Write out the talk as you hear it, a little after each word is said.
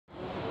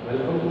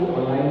Welcome to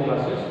online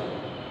classes.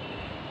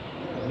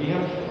 We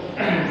have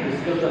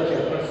discussed the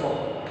chapters of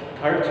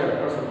third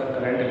chapters of the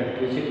current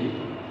electricity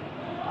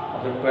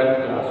of the 12th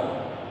class.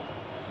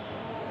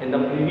 In the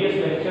previous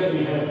lecture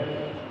we have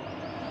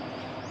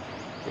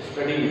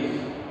studied.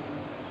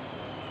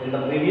 In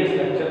the previous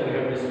lecture we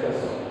have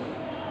discussed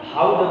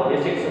how the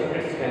basic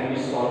circuits can be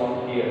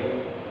solved here.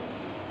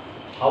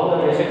 How the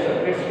basic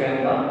circuits can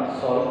be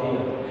solved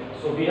here.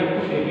 So we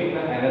have to take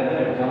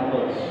another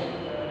examples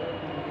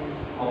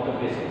of the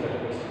basic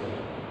circuits.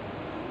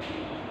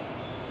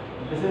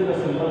 This is the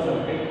simple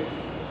circuit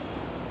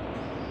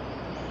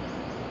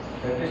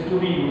that is to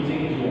be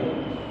using here.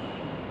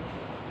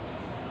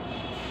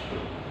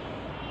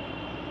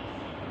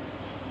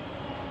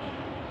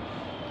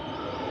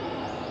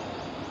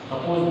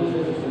 Suppose this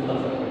is a simple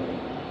circuit.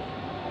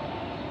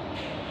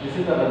 This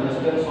is the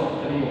resistance of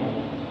 3 ohm.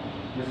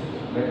 This is the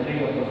battery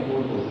of the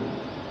 4 volt.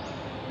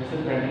 This is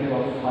battery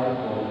of 5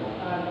 volt.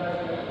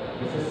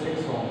 This is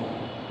 6 ohm.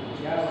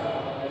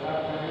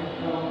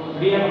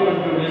 We have to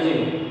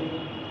introducing.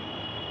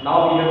 Now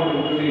we have to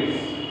introduce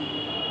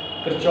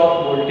Kirchhoff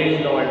voltage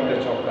law and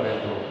Kirchhoff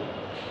current law.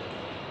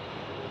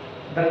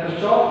 The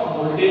Kirchhoff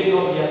voltage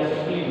law we are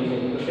simply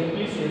using to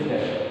simply say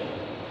that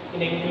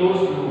in a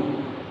closed loop,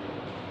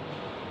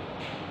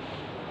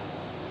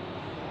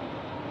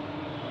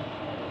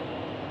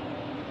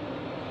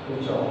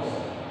 Kirchhoff's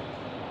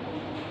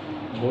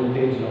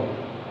voltage law.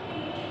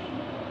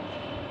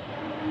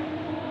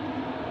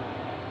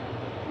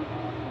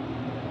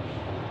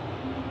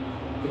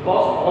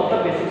 Because all the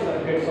basic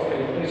circuits of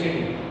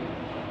electricity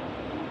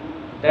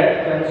that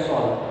can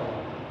solve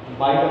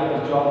by the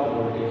Kirchhoff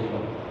voltage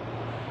law.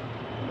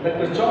 The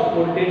Kirchhoff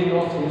voltage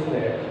law says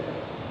that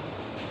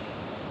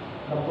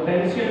the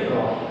potential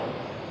drop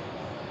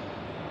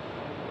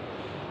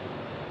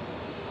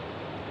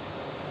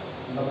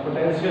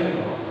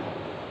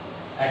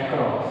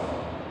across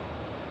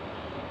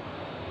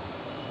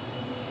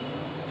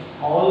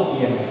all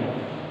EMF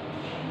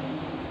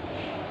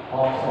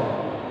of cell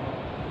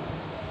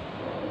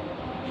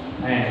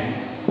and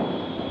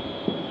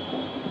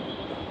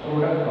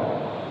product of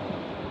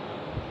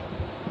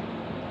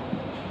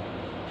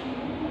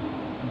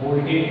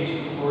voltage,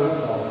 product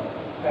of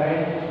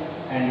current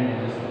and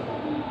resistance.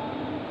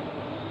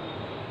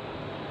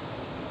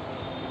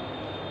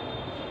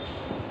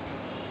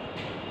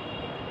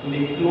 In a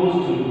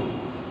closed loop,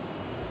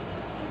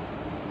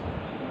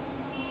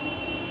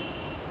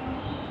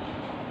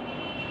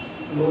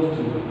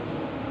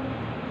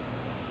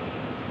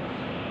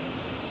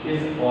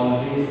 is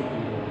always zero.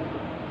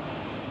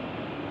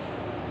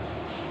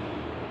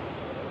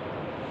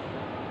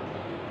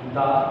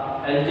 The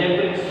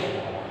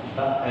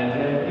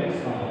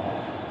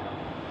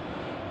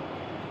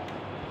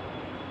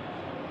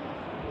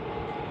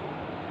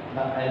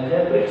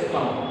algebraic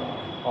sum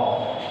of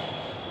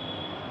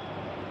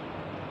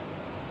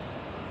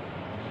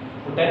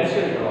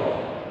potential drop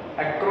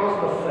across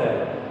the cell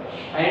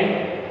and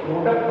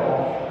product of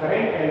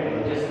current and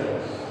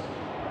resistance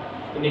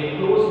in a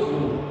closed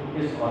loop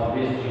is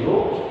always zero.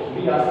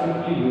 We are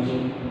simply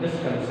using this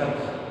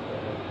concept.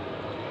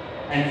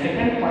 And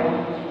second point,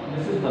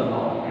 this is the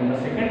law, and the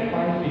second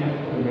point we have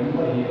to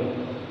remember here.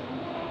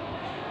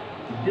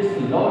 This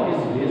law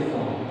is based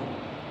on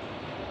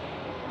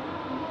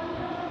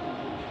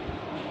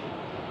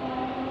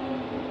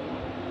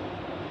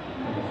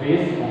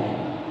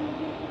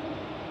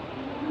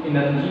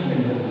energy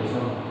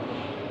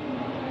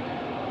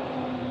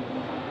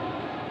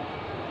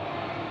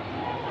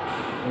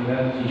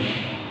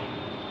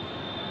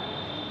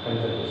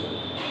conservation.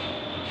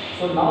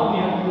 So now we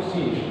have to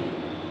see,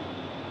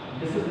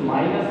 this is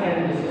minus and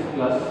this is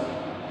plus.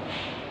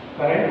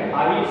 Current I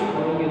is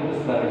flowing in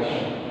this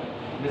direction.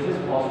 This is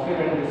positive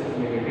and this is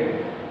negative.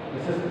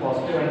 This is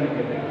positive and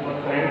negative, but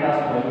current is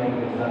flowing in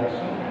this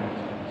direction and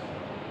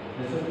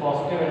this is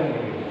positive and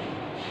negative.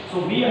 So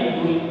we are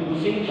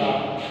using the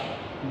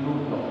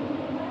loop law.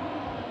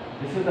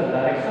 This is the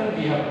direction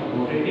we have to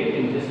rotate it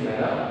in this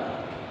manner,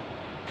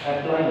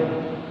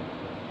 applying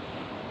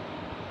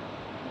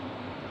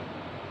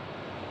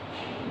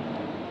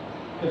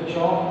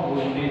Kirchhoff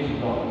voltage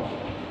law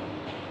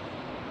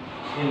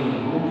in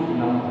loop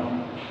number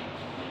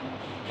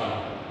 1.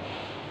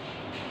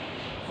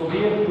 So we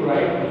have to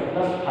write the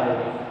plus 5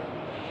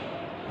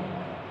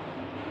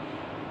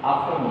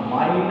 after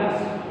minus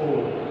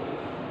 4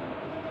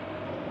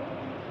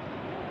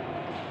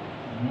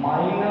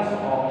 minus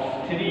of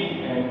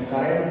 3 and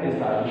current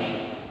is I,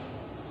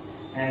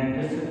 and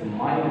this is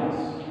minus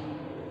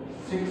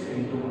 6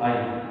 into I,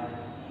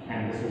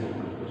 and this is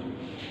equal to 0.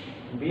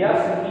 We are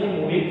simply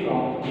moving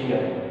from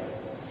here,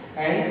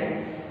 and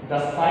the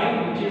sign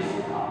which is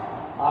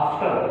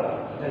after,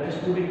 that is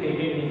to be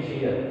taken in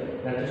here,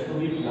 that is to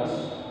be plus,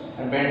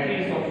 and battery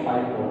is of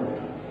 5 volt,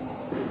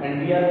 and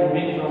we are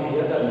moving from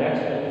here, the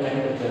next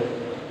element is this,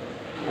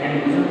 and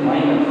this is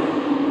minus,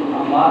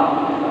 our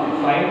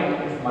sign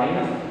is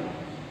minus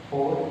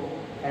 4,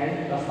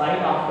 and the sign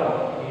after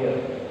here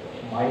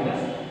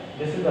minus,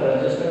 this is the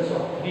resistance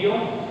of 3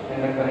 ohm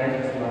and the current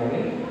is flowing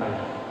in I.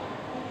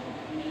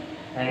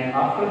 and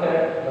after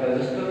that the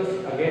resistor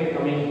is again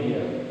coming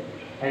here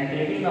and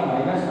taking the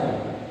minus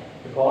sign,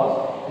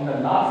 because in the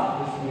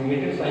last this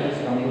negative sign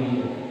is coming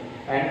here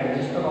and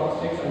resistor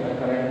of 6 and the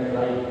current is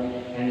right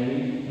and we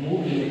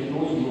move in a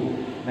closed loop,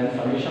 then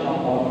summation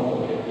of all the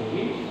voltage will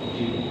be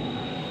 0.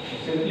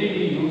 Simply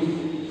we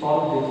use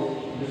solve this.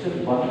 This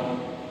is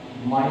 1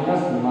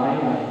 minus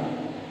 9i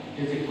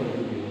is equal to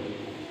 0.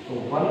 So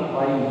 1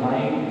 by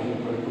 9 is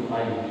equal to I,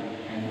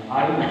 and I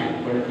is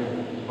equal to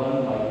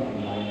 1 by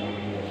 9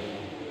 over here.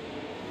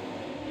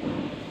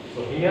 So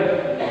here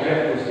we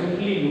have to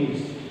simply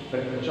use the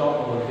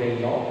Kirchhoff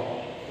voltage law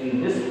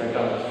in this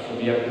method. So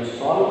we have to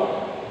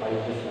solve by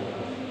this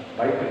method,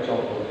 by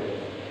Kirchhoff voltage.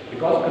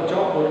 Because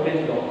Kirchhoff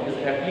voltage law is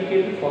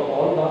applicable for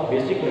all the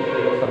basic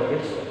electrical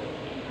circuits,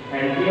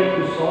 and we have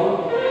to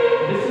solve.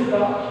 This is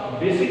the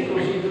basic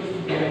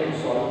procedures we have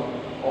to solve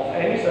of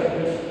any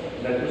circuits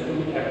that is to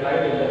be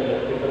applied in the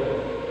electrical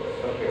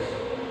circuits.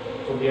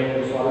 So we have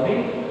to solve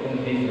it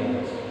in these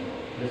methods.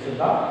 This is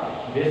the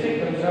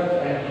basic concept,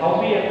 and how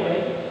we apply.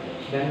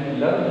 Then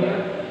we learn here.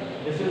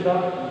 This is the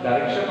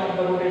direction of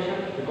the rotation,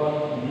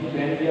 because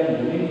when we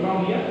are moving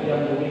from here, we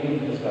are moving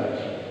in this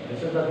direction.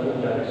 This is the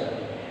loop direction,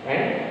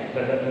 and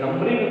the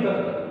numbering is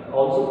the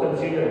also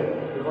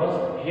considered,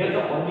 because here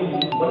the only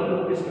one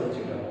loop is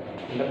considered.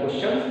 In the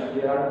questions,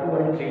 there are 2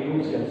 and 3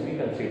 loops can be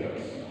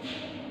considered.